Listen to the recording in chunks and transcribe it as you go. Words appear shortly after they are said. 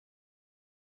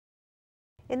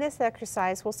In this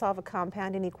exercise, we'll solve a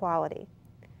compound inequality.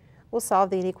 We'll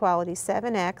solve the inequality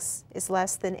 7x is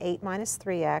less than 8 minus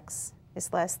 3x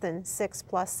is less than 6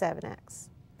 plus 7x.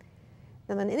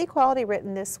 Now, an inequality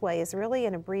written this way is really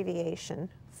an abbreviation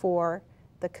for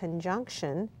the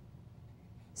conjunction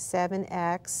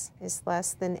 7x is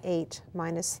less than 8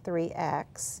 minus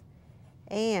 3x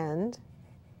and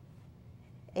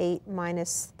 8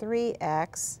 minus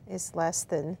 3x is less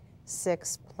than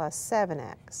 6 plus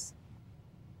 7x.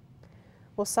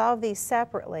 We'll solve these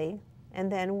separately,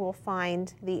 and then we'll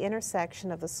find the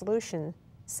intersection of the solution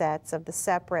sets of the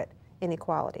separate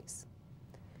inequalities.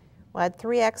 We'll add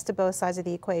 3x to both sides of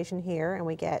the equation here, and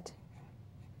we get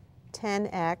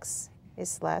 10x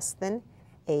is less than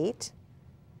 8.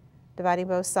 Dividing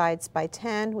both sides by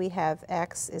 10, we have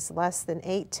x is less than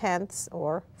 8/10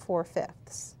 or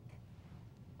 4/5.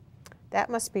 That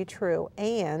must be true.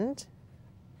 And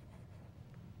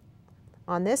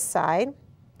on this side,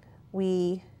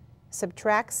 we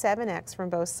subtract 7x from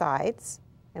both sides,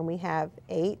 and we have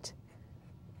 8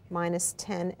 minus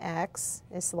 10x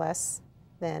is less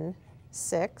than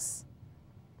 6.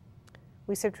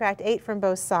 We subtract 8 from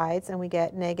both sides, and we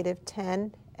get negative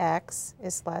 10x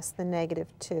is less than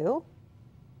negative 2.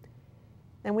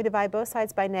 Then we divide both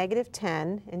sides by negative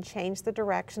 10 and change the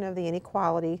direction of the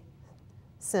inequality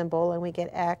symbol, and we get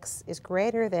x is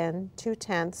greater than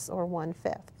 2/10 or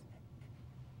 1/5.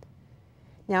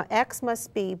 Now, x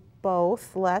must be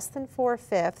both less than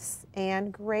 4/5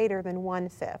 and greater than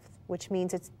 1/5, which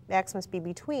means x must be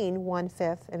between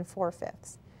 1/5 and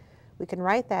 4/5. We can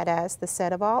write that as the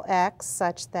set of all x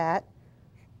such that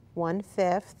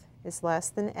 1/5 is less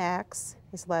than x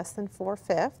is less than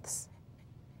 4/5.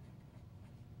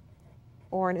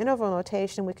 Or in interval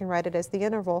notation, we can write it as the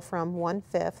interval from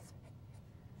 1/5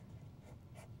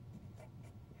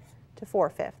 to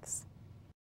 4/5.